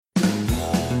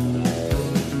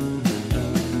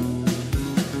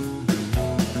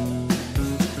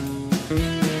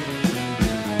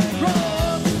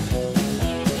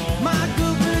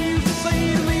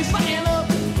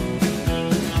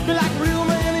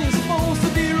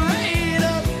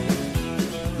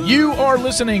You are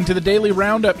listening to the Daily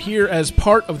Roundup here as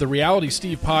part of the Reality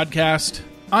Steve podcast.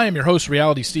 I am your host,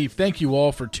 Reality Steve. Thank you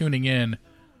all for tuning in.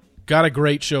 Got a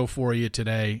great show for you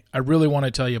today. I really want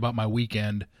to tell you about my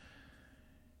weekend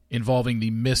involving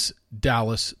the Miss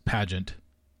Dallas pageant.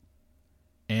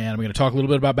 And I'm going to talk a little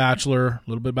bit about Bachelor, a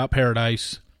little bit about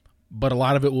Paradise, but a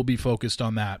lot of it will be focused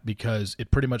on that because it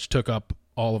pretty much took up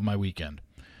all of my weekend.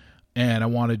 And I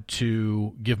wanted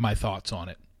to give my thoughts on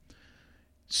it.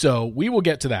 So we will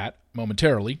get to that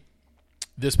momentarily.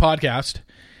 This podcast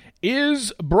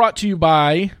is brought to you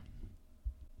by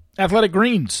Athletic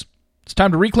Greens. It's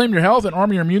time to reclaim your health and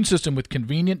arm your immune system with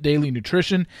convenient daily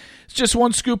nutrition. It's just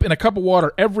one scoop in a cup of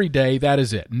water every day. That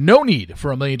is it. No need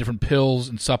for a million different pills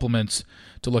and supplements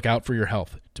to look out for your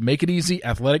health. To make it easy,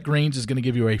 Athletic Greens is going to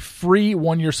give you a free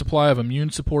 1-year supply of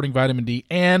immune-supporting vitamin D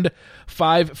and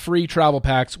 5 free travel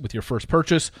packs with your first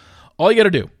purchase. All you got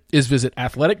to do is visit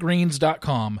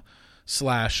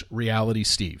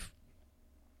athleticgreens.com/realitysteve.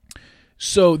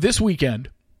 So this weekend,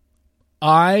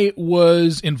 I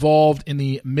was involved in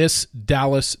the Miss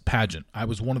Dallas pageant. I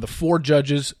was one of the 4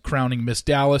 judges crowning Miss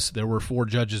Dallas. There were 4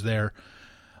 judges there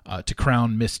to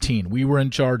crown Miss Teen. We were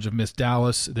in charge of Miss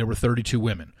Dallas. There were 32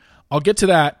 women. I'll get to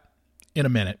that in a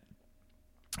minute,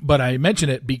 but I mention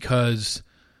it because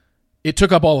it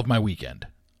took up all of my weekend.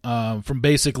 From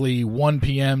basically 1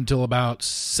 p.m. till about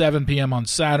 7 p.m. on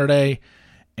Saturday,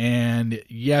 and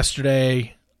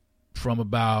yesterday from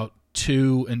about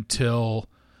 2 until,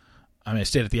 I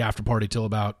stayed at the after party till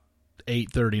about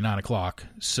 8:30, 9 o'clock.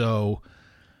 So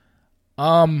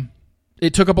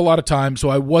it took up a lot of time, so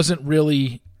I didn't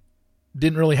really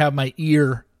have my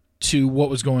ear to what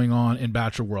was going on in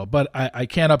Bachelor World. But I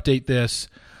can update this.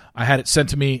 I had it sent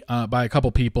to me by a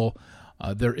couple people.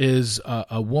 There is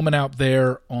a woman out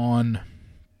there on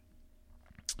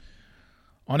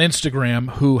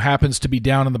Instagram who happens to be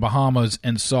down in the Bahamas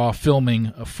and saw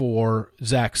filming for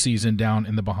Zach's season down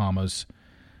in the Bahamas.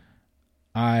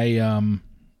 It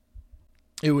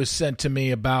was sent to me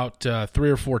about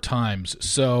 3 or 4 times.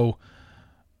 So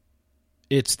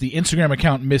it's the Instagram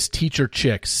account Miss Teacher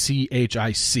Chick,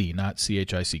 CHIC, not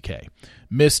CHICK.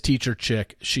 Miss Teacher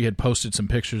Chick. She had posted some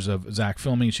pictures of Zach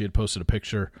filming. She had posted a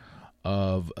picture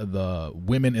of the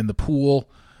women in the pool.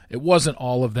 It wasn't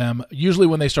all of them. Usually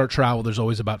when they start travel, there's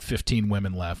always about 15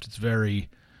 women left. They're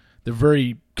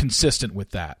very consistent with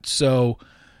that. So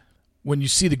when you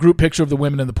see the group picture of the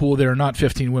women in the pool, there are not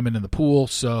 15 women in the pool,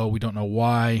 so we don't know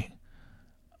why.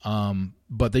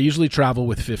 But they usually travel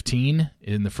with 15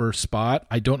 in the first spot.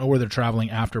 I don't know where they're traveling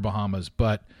after Bahamas,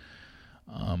 but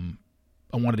I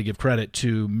wanted to give credit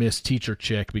to Miss Teacher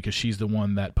Chick because she's the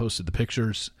one that posted the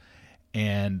pictures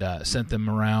and sent them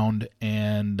around.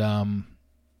 And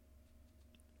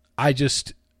I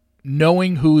just,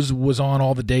 knowing who was on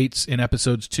all the dates in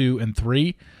episodes 2 and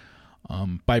 3,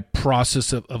 by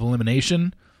process of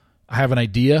elimination, I have an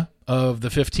idea of the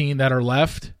 15 that are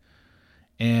left.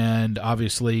 And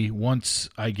obviously, once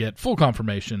I get full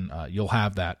confirmation, you'll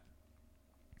have that.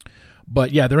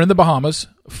 But yeah, they're in the Bahamas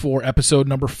for episode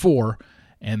number 4.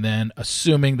 And then,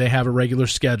 assuming they have a regular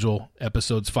schedule,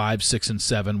 episodes 5, 6, and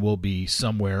 7 will be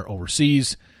somewhere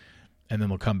overseas. And then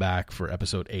they'll come back for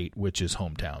episode 8, which is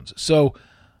hometowns. So,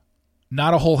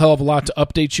 not a whole hell of a lot to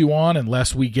update you on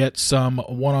unless we get some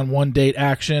one-on-one date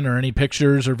action or any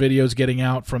pictures or videos getting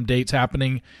out from dates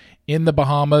happening in the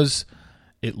Bahamas.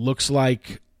 It looks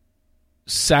like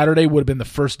Saturday would have been the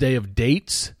first day of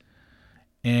dates.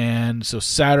 And so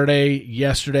Saturday,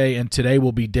 yesterday, and today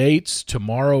will be dates.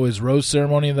 Tomorrow is rose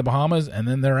ceremony in the Bahamas, and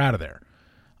then they're out of there.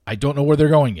 I don't know where they're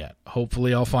going yet.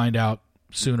 Hopefully I'll find out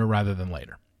sooner rather than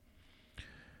later.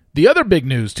 The other big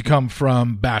news to come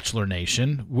from Bachelor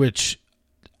Nation, which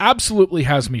absolutely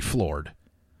has me floored,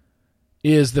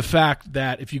 is the fact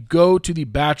that if you go to the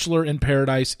Bachelor in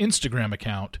Paradise Instagram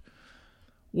account,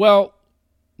 well,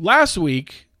 last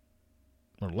week,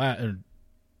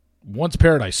 once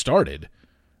Paradise started,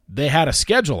 they had a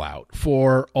schedule out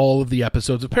for all of the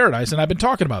episodes of Paradise, and I've been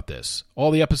talking about this. All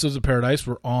the episodes of Paradise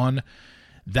were on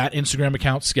that Instagram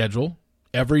account schedule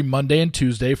every Monday and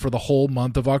Tuesday for the whole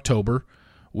month of October,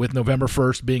 with November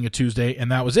 1st being a Tuesday,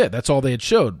 and that was it. That's all they had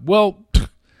showed. Well,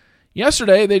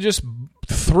 yesterday they just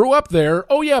threw up there,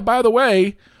 oh yeah, by the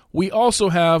way, we also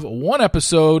have one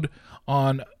episode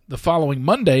on the following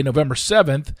Monday, November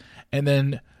 7th, and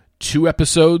then 2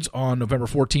 episodes on November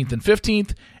 14th and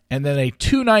 15th, and then a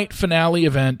 2-night finale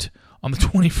event on the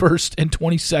 21st and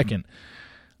 22nd.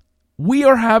 We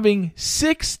are having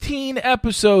 16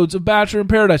 episodes of Bachelor in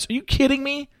Paradise. Are you kidding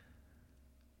me?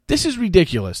 This is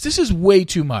ridiculous. This is way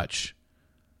too much.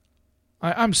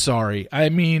 I'm sorry. I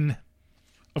mean,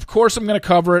 of course I'm going to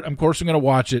cover it. Of course I'm going to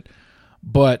watch it.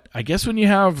 But I guess when you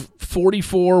have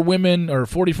 44 women or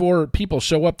 44 people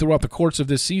show up throughout the course of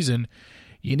this season,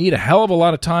 you need a hell of a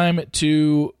lot of time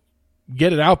to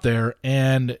get it out there.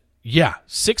 And yeah,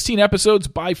 16 episodes,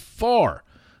 by far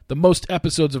the most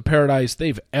episodes of Paradise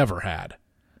they've ever had.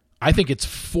 I think it's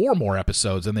 4 more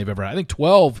episodes than they've ever had. I think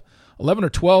 11 or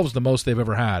 12 is the most they've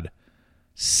ever had.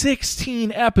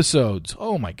 16 episodes.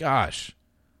 Oh my gosh.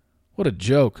 What a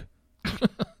joke.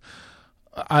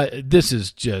 This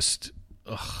is just...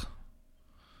 Ugh.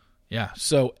 Yeah,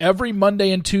 so every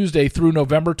Monday and Tuesday through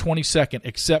November 22nd,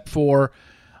 except for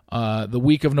the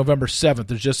week of November 7th,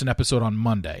 there's just an episode on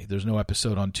Monday. There's no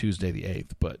episode on Tuesday the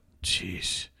 8th, but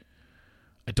jeez.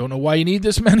 I don't know why you need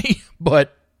this many,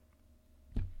 but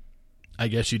I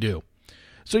guess you do.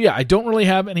 So yeah, I don't really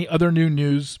have any other new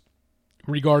news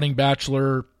regarding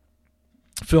Bachelor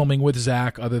filming with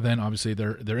Zach, other than obviously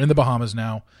they're in the Bahamas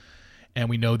now. And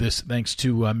we know this thanks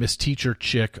to Miss Teacher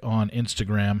Chick on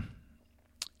Instagram.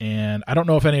 And I don't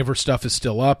know if any of her stuff is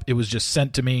still up. It was just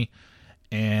sent to me.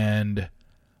 And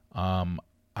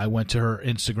I went to her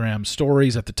Instagram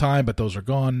stories at the time, but those are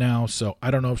gone now. So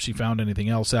I don't know if she found anything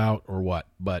else out or what.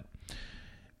 But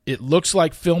it looks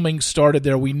like filming started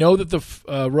there. We know that the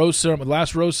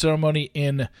last rose ceremony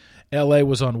in L.A.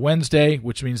 was on Wednesday,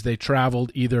 which means they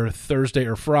traveled either Thursday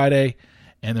or Friday.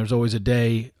 And there's always a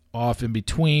day off in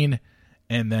between.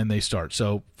 And then they start.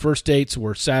 So first dates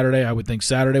were Saturday. I would think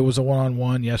Saturday was a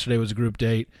one-on-one. Yesterday was a group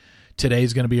date.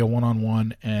 Today's going to be a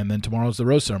one-on-one. And then tomorrow's the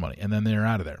rose ceremony. And then they're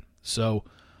out of there. So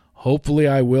hopefully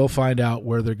I will find out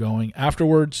where they're going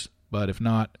afterwards. But if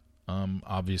not,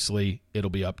 obviously it'll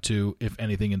be up to if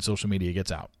anything in social media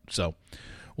gets out. So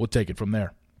we'll take it from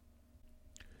there.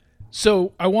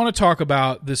 So I want to talk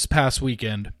about this past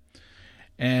weekend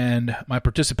and my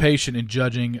participation in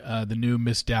judging the new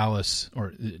Miss Dallas,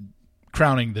 or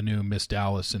crowning the new Miss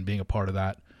Dallas and being a part of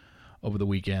that over the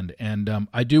weekend. And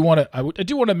I do want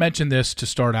to mention this to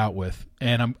start out with,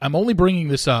 and I'm only bringing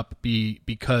this up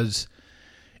because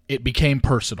it became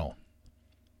personal.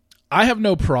 I have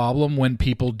no problem when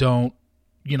people don't,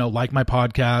 like my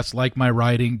podcast, like my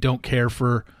writing, don't care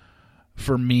for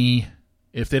me.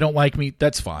 If they don't like me,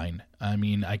 that's fine. I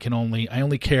mean, I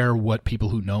only care what people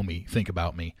who know me think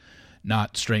about me,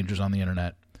 not strangers on the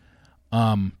internet.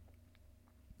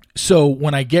 So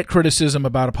when I get criticism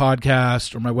about a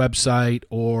podcast or my website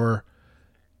or,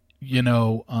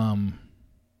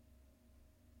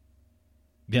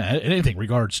 anything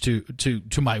regards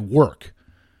to my work,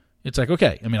 it's like,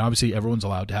 okay, I mean, obviously everyone's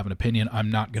allowed to have an opinion. I'm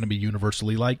not going to be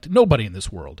universally liked. Nobody in this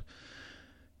world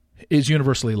is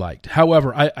universally liked.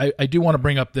 However, I do want to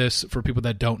bring up this for people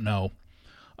that don't know.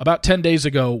 About 10 days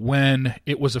ago when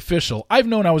it was official, I've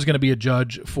known I was going to be a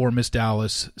judge for Miss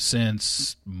Dallas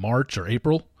since March or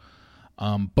April.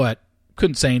 But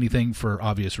couldn't say anything for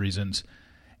obvious reasons.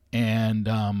 And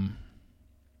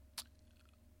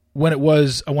when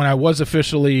I was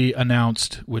officially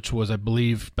announced, which was, I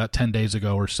believe, about 10 days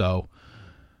ago or so,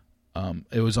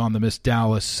 it was on the Miss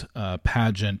Dallas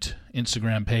pageant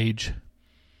Instagram page.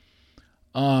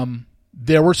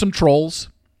 There were some trolls,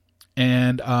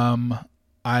 and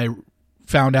I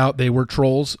found out they were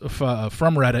trolls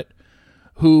from Reddit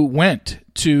who went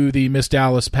to the Miss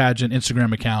Dallas pageant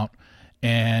Instagram account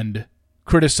and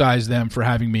criticized them for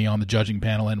having me on the judging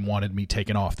panel and wanted me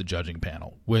taken off the judging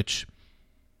panel, which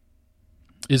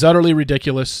is utterly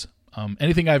ridiculous.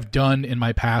 Anything I've done in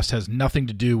my past has nothing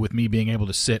to do with me being able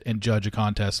to sit and judge a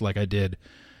contest like I did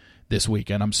this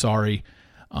weekend. I'm sorry.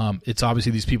 It's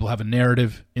obviously these people have a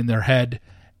narrative in their head,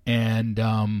 and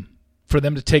for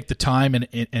them to take the time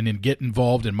and get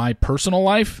involved in my personal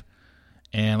life,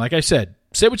 and like I said,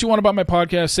 say what you want about my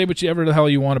podcast, say whatever the hell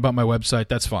you want about my website,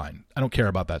 that's fine. I don't care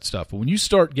about that stuff. But when you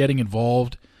start getting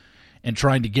involved and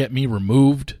trying to get me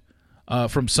removed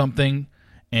from something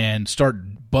and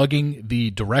start bugging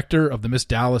the director of the Miss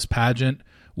Dallas pageant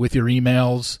with your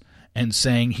emails and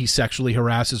saying he sexually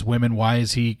harasses women, why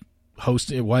is he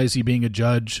being a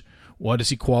judge? What is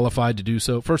he qualified to do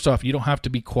so? First off, you don't have to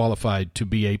be qualified to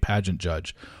be a pageant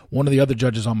judge. One of the other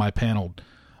judges on my panel,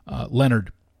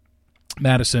 Leonard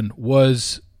Madison,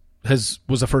 was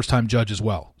a first-time judge as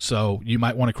well. So you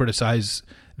might want to criticize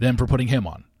them for putting him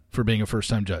on for being a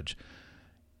first-time judge.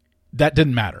 That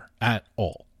didn't matter at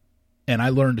all. And I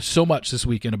learned so much this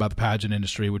weekend about the pageant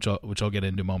industry, which I'll get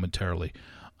into momentarily.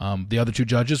 The other two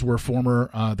judges were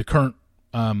the current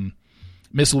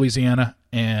Miss Louisiana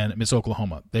and Miss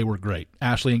Oklahoma. They were great.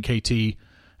 Ashley and KT,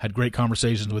 had great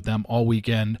conversations with them all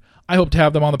weekend. I hope to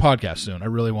have them on the podcast soon. I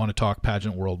really want to talk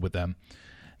pageant world with them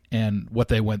and what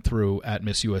they went through at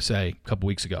Miss USA a couple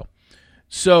weeks ago.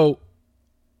 So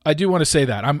I do want to say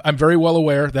that. I'm very well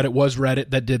aware that it was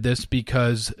Reddit that did this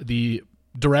because the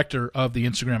director of the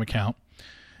Instagram account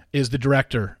is the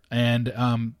director. And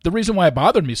the reason why it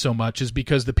bothered me so much is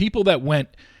because the people that went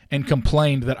and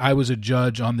complained that I was a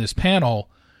judge on this panel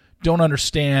don't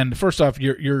understand. First off,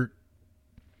 your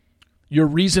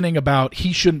reasoning about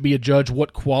he shouldn't be a judge,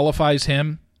 what qualifies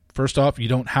him. First off, you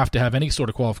don't have to have any sort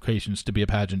of qualifications to be a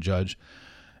pageant judge.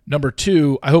 Number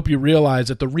two, I hope you realize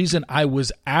that the reason I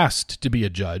was asked to be a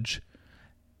judge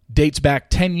dates back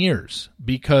 10 years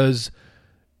because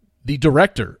the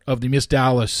director of the Miss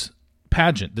Dallas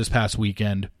pageant this past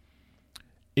weekend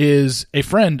is a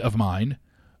friend of mine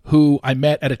who I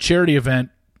met at a charity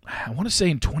event, I want to say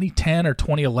in 2010 or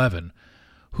 2011,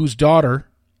 whose daughter,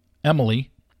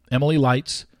 Emily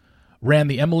Lights, ran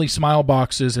the Emily Smile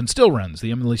Boxes and still runs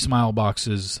the Emily Smile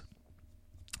Boxes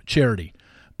charity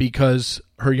because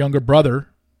her younger brother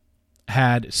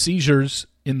had seizures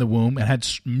in the womb and had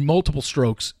multiple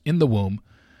strokes in the womb.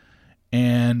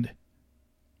 And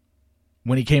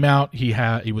when he came out,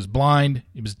 he was blind,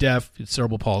 he was deaf, he had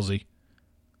cerebral palsy,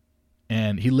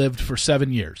 and he lived for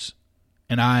 7 years.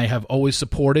 And I have always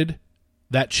supported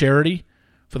that charity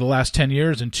for the last 10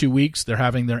 years. In 2 weeks, they're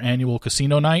having their annual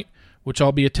casino night, which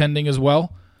I'll be attending as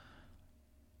well.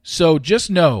 So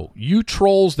just know, you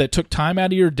trolls that took time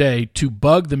out of your day to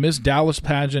bug the Miss Dallas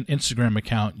Pageant Instagram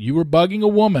account, you were bugging a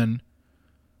woman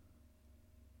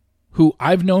who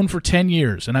I've known for 10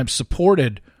 years, and I've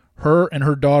supported her and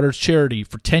her daughter's charity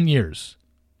for 10 years.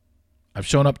 I've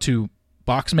shown up to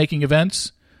box-making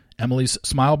events, Emily's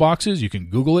Smile Boxes. You can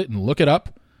Google it and look it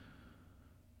up.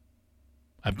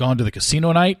 I've gone to the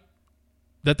casino night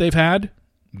that they've had,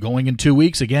 going in 2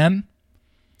 weeks again.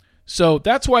 So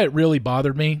that's why it really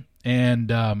bothered me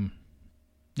and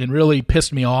it really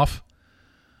pissed me off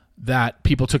that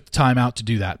people took the time out to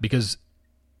do that because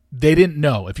they didn't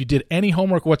know. If you did any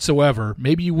homework whatsoever,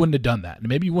 maybe you wouldn't have done that.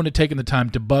 Maybe you wouldn't have taken the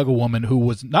time to bug a woman who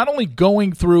was not only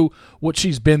going through what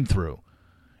she's been through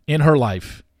in her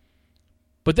life,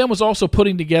 but then was also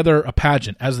putting together a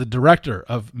pageant as the director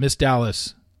of Miss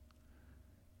Dallas,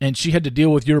 and she had to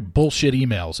deal with your bullshit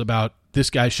emails about this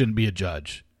guy shouldn't be a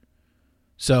judge.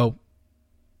 So,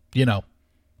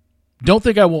 don't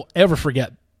think I will ever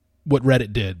forget what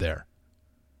Reddit did there.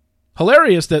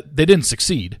 Hilarious that they didn't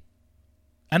succeed.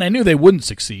 And I knew they wouldn't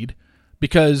succeed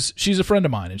because she's a friend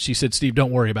of mine. And she said, Steve,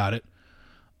 don't worry about it.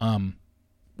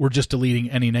 We're just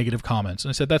deleting any negative comments. And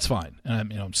I said, that's fine.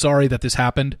 And I'm sorry that this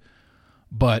happened.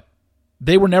 But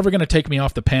they were never going to take me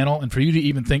off the panel. And for you to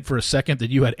even think for a second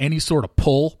that you had any sort of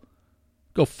pull,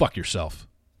 go fuck yourself.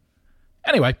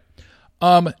 Anyway,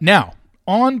 now,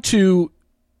 on to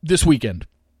this weekend.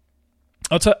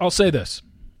 I'll say this.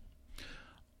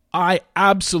 I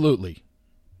absolutely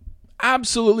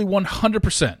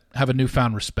 100% have a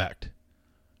newfound respect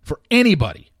for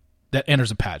anybody that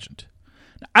enters a pageant.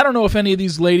 Now, I don't know if any of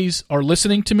these ladies are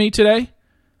listening to me today.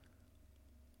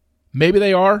 Maybe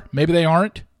they are. Maybe they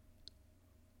aren't.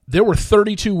 There were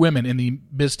 32 women in the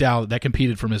Miss Dallas that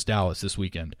competed for Miss Dallas this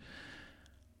weekend.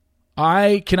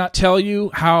 I cannot tell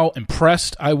you how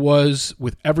impressed I was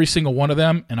with every single one of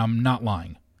them, and I'm not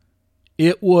lying.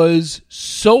 It was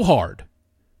so hard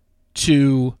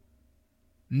to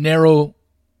narrow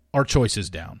our choices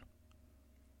down.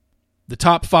 The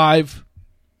top 5,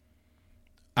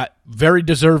 very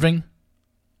deserving.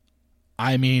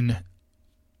 I mean,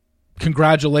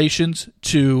 congratulations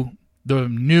to the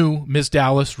new Miss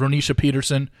Dallas, Ronisha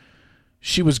Peterson.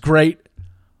 She was great.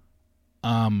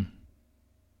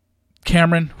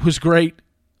 Cameron was great.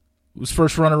 Was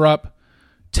first runner-up.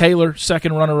 Taylor,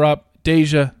 second runner-up.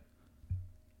 Deja,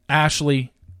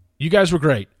 Ashley, you guys were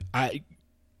great.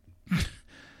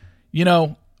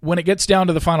 When it gets down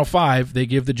to the final 5, they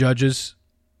give the judges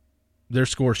their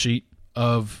score sheet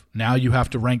of now you have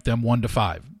to rank them 1 to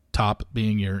 5. Top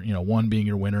being your, 1 being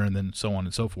your winner, and then so on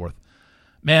and so forth.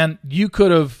 Man, I could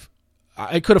have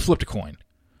flipped a coin.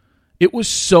 It was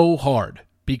so hard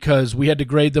because we had to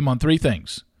grade them on 3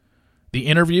 things. The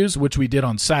interviews, which we did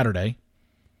on Saturday,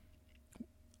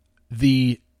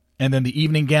 and then the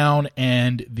evening gown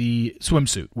and the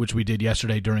swimsuit, which we did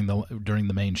yesterday during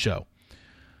the main show.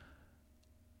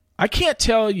 I can't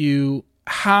tell you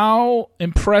how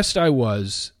impressed I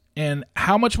was and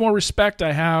how much more respect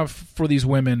I have for these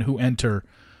women who enter,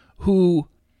 who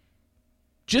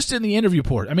just in the interview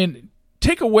port. I mean,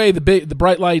 take away the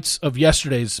bright lights of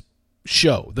yesterday's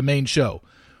show, the main show.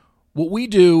 What we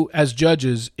do as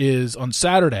judges is on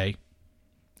Saturday,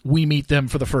 we meet them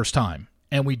for the first time,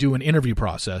 and we do an interview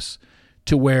process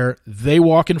to where they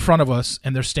walk in front of us,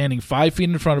 and they're standing 5 feet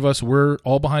in front of us. We're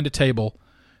all behind a table.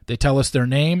 They tell us their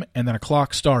name, and then a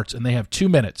clock starts, and they have 2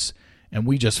 minutes. and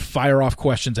we just fire off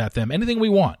questions at them, anything we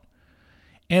want.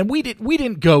 And we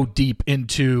didn't go deep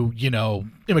into,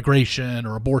 immigration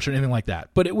or abortion or anything like that.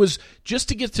 But it was just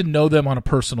to get to know them on a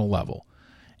personal level.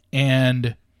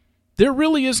 And there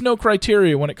really is no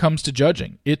criteria when it comes to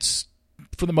judging. It's,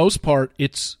 for the most part,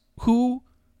 it's who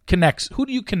connects. Who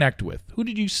do you connect with? Who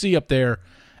did you see up there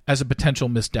as a potential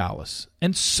Miss Dallas?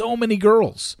 And so many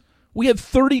girls. We had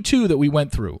 32 that we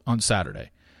went through on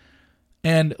Saturday.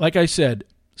 And like I said,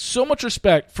 so much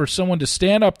respect for someone to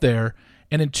stand up there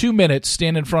and in 2 minutes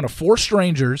stand in front of 4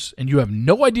 strangers, and you have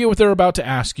no idea what they're about to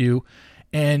ask you,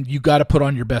 and you got to put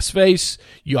on your best face.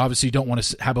 You obviously don't want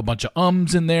to have a bunch of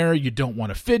ums in there. You don't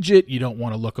want to fidget. You don't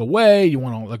want to look away. You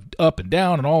want to look up and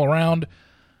down and all around.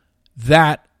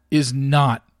 That is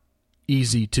not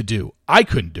easy to do. I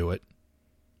couldn't do it.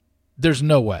 There's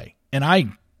no way. And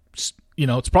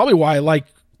it's probably why I like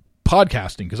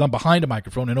podcasting, because I'm behind a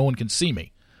microphone and no one can see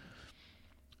me.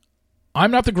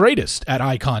 I'm not the greatest at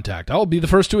eye contact. I'll be the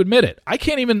first to admit it.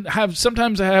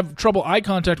 Sometimes I have trouble eye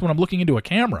contact when I'm looking into a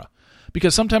camera,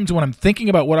 because sometimes when I'm thinking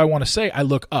about what I want to say, I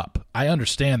look up. I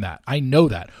understand that. I know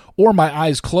that. Or my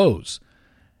eyes close.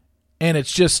 And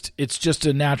it's just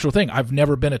a natural thing. I've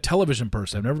never been a television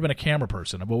person. I've never been a camera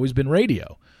person. I've always been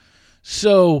radio.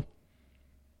 So,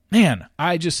 man,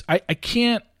 I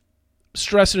can't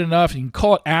stress it enough. You can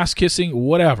call it ass kissing,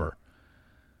 whatever.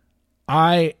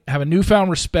 I have a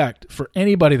newfound respect for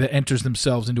anybody that enters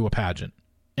themselves into a pageant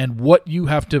and what you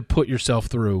have to put yourself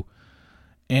through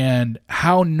and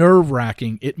how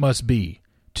nerve-wracking it must be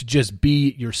to just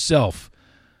be yourself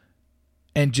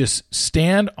and just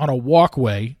stand on a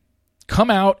walkway, come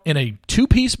out in a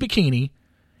 2-piece bikini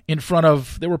in front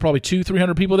of, there were probably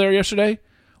 200-300 people there yesterday,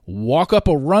 walk up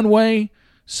a runway,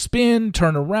 spin,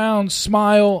 turn around,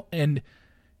 smile, and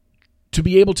to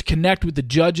be able to connect with the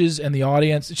judges and the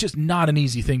audience. It's just not an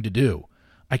easy thing to do.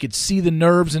 I could see the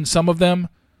nerves in some of them.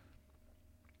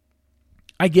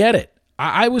 I get it.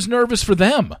 I was nervous for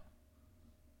them.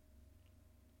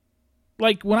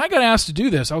 Like, when I got asked to do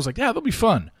this, I was like, yeah, that'll be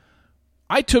fun.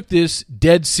 I took this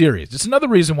dead serious. It's another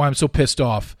reason why I'm so pissed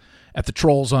off at the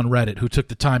trolls on Reddit who took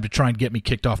the time to try and get me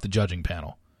kicked off the judging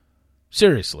panel.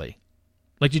 Seriously.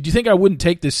 Like, did you think I wouldn't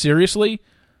take this seriously?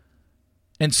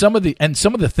 And some of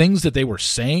the things that they were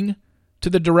saying to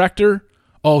the director,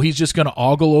 oh, he's just going to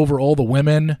ogle over all the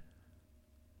women.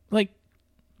 Like,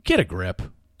 get a grip.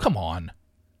 Come on.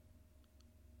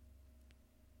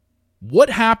 What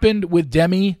happened with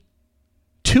Demi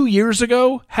 2 years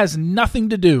ago has nothing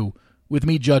to do with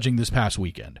me judging this past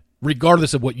weekend,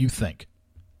 regardless of what you think.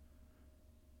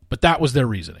 But that was their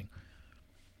reasoning.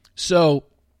 So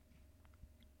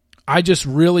I just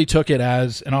really took it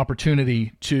as an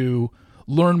opportunity to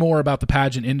learn more about the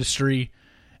pageant industry,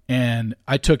 and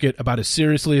I took it about as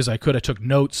seriously as I could. I took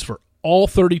notes for all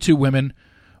 32 women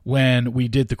when we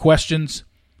did the questions,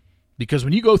 because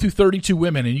when you go through 32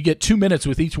 women and you get 2 minutes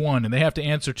with each one and they have to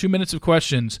answer 2 minutes of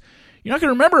questions, you're not going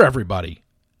to remember everybody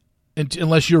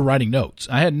unless you're writing notes.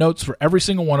 I had notes for every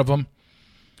single one of them,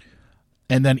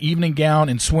 and then evening gown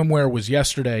and swimwear was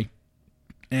yesterday.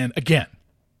 And again,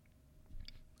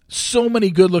 so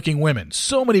many good-looking women,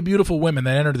 so many beautiful women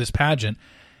that entered this pageant,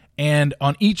 and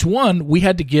on each one, we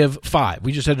had to give 5.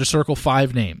 We just had to circle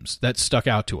 5 names that stuck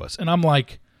out to us. And I'm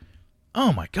like,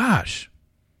 oh my gosh.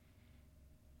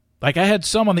 Like, I had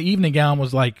some on the evening gown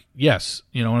was like, yes,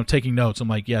 when I'm taking notes, I'm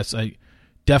like, yes, I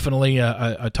definitely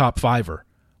a top 5er.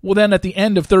 Well, then at the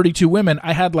end of 32 women,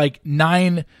 I had like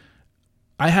 9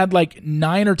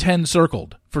 or 10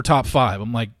 circled for top 5.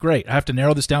 I'm like, great, I have to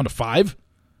narrow this down to 5?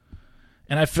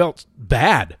 And I felt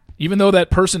bad, even though that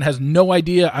person has no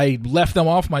idea I left them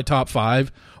off my top 5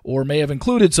 or may have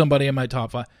included somebody in my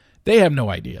top 5. They have no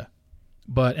idea.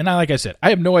 Like I said, I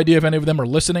have no idea if any of them are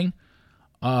listening,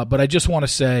 but I just want to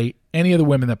say any of the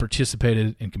women that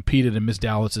participated and competed in Miss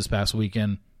Dallas this past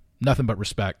weekend, nothing but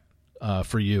respect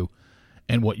for you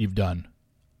and what you've done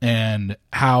and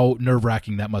how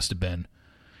nerve-wracking that must have been.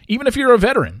 Even if you're a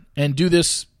veteran and do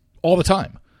this all the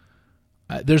time.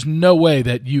 There's no way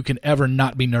that you can ever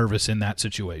not be nervous in that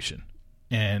situation.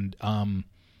 And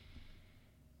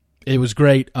it was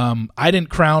great. I didn't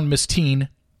crown Miss Teen,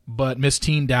 but Miss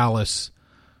Teen Dallas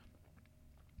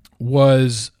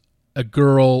was a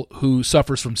girl who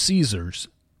suffers from seizures.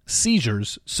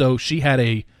 So she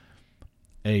had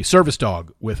a service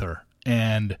dog with her.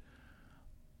 And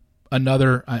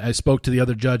I spoke to the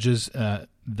other judges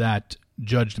that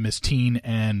judged Miss Teen,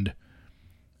 and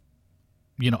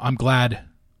I'm glad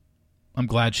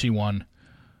she won.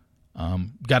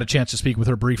 Got a chance to speak with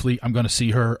her briefly. I'm going to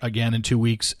see her again in 2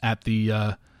 weeks at the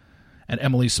at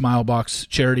Emily's Smile Box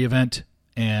charity event,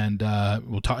 and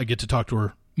I get to talk to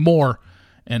her more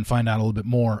and find out a little bit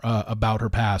more about her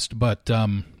past. But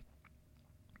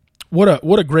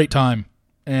what a great time,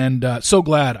 and so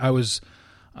glad I was.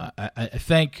 I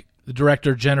thank the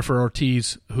director, Jennifer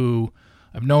Ortiz, who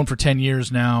I've known for 10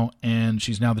 years now, and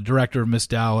she's now the director of Miss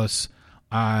Dallas.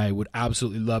 I would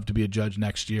absolutely love to be a judge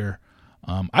next year.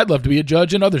 I'd love to be a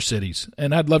judge in other cities,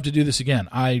 and I'd love to do this again.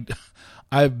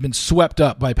 I've been swept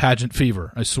up by pageant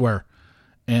fever, I swear,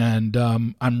 and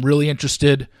I'm really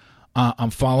interested. I'm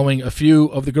following a few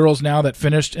of the girls now that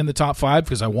finished in the top 5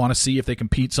 because I want to see if they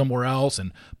compete somewhere else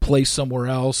and place somewhere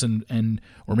else and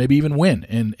or maybe even win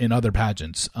in other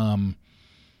pageants.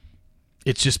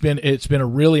 It's been a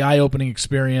really eye-opening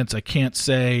experience. I can't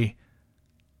say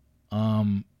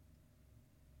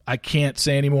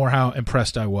anymore how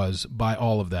impressed I was by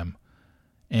all of them.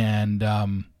 And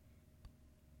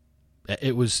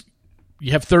it was,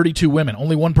 you have 32 women.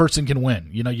 Only one person can win.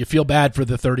 You know, you feel bad for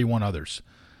the 31 others.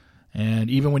 And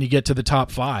even when you get to the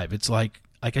top 5, it's like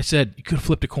I said, you could have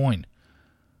flipped a coin.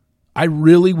 I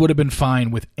really would have been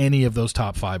fine with any of those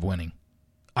top 5 winning.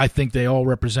 I think they all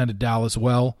represented Dallas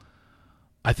well.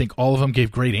 I think all of them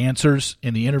gave great answers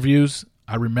in the interviews.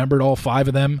 I remembered all 5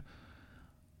 of them.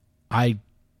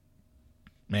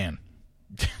 Man,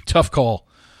 tough call.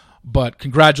 But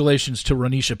congratulations to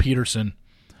Ronisha Peterson.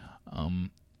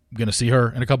 I'm going to see her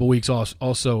in a couple weeks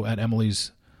also at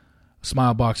Emily's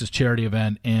Smile Box's charity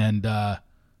event. And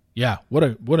yeah, what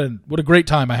a great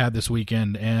time I had this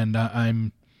weekend.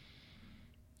 And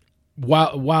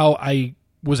while I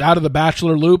was out of the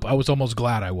Bachelor loop, I was almost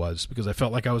glad I was, because I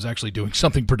felt like I was actually doing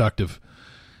something productive.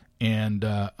 And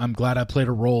I'm glad I played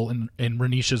a role in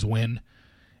Renisha's win.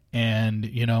 And,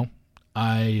 you know,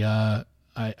 I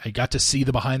got to see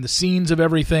the behind the scenes of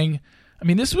everything. I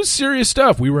mean, this was serious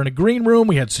stuff. We were in a green room.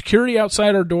 We had security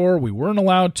outside our door. We weren't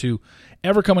allowed to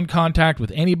ever come in contact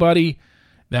with anybody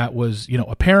that was, you know,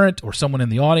 a parent or someone in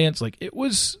the audience. Like, it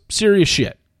was serious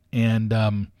shit. And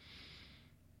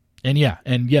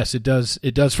yes, it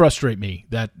does frustrate me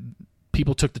that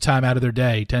people took the time out of their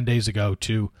day 10 days ago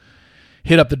to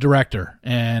hit up the director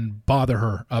and bother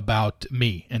her about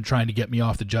me and trying to get me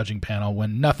off the judging panel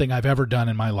when nothing I've ever done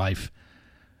in my life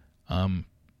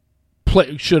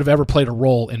should have ever played a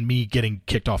role in me getting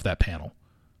kicked off that panel.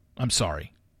 I'm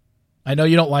sorry. I know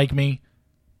you don't like me.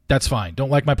 That's fine. Don't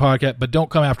like my podcast, but don't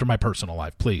come after my personal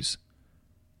life, please.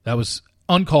 That was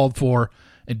uncalled for,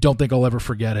 and don't think I'll ever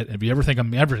forget it. And if you ever think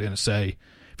I'm ever going to say,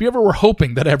 if you ever were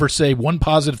hoping that I ever say one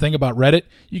positive thing about Reddit,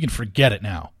 you can forget it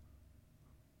now.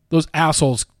 Those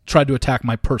assholes tried to attack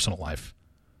my personal life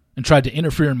and tried to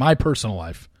interfere in my personal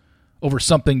life over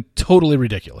something totally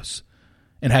ridiculous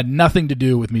and had nothing to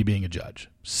do with me being a judge.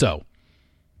 So,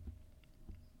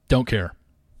 don't care.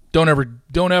 Don't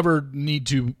ever need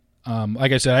to.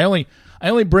 Like I said, I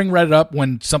only bring Reddit up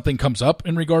when something comes up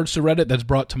in regards to Reddit that's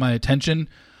brought to my attention,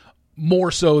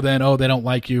 more so than, oh, they don't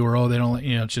like you, or, oh, they don't,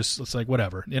 you know, it's like,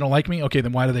 whatever. They don't like me? Okay,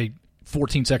 then why do they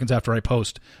 14 seconds after I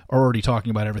post are already talking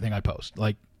about everything I post?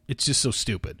 Like, it's just so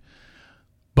stupid.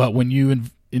 But when you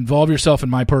involve yourself in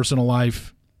my personal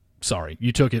life, sorry,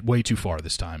 you took it way too far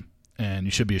this time, and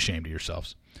you should be ashamed of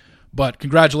yourselves. But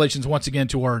congratulations once again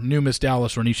to our new Miss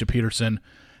Dallas, Ronisha Peterson,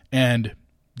 and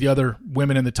the other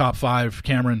women in the top 5,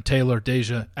 Cameron, Taylor,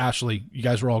 Deja, Ashley. You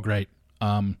guys were all great.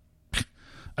 I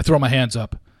throw my hands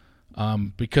up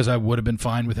because I would have been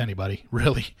fine with anybody,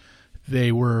 really.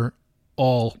 They were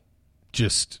all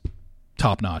just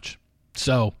top-notch.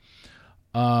 So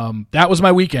that was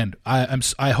my weekend.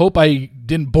 I hope I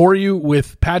didn't bore you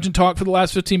with pageant talk for the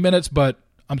last 15 minutes, but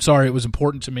I'm sorry. It was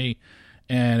important to me,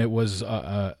 and it was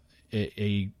an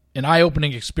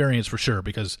eye-opening experience for sure,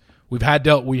 because we have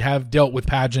dealt with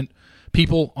pageant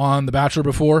people on The Bachelor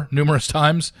before numerous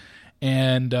times,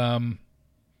 and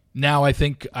now I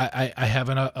think I have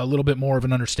a little bit more of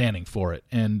an understanding for it,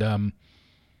 and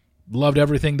loved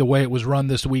everything the way it was run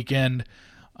this weekend.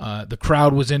 The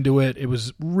crowd was into it. It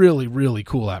was really, really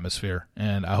cool atmosphere,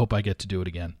 and I hope I get to do it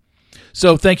again.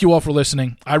 So thank you all for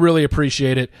listening. I really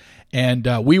appreciate it, and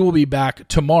we will be back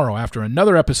tomorrow after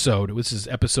another episode. This is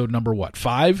episode number,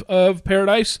 5 of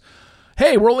Paradise?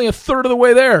 Hey, we're only a third of the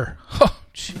way there. Oh,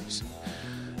 jeez.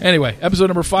 Anyway, episode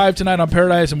number 5 tonight on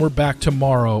Paradise, and we're back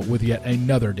tomorrow with yet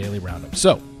another Daily Roundup.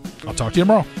 So, I'll talk to you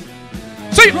tomorrow.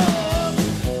 See you!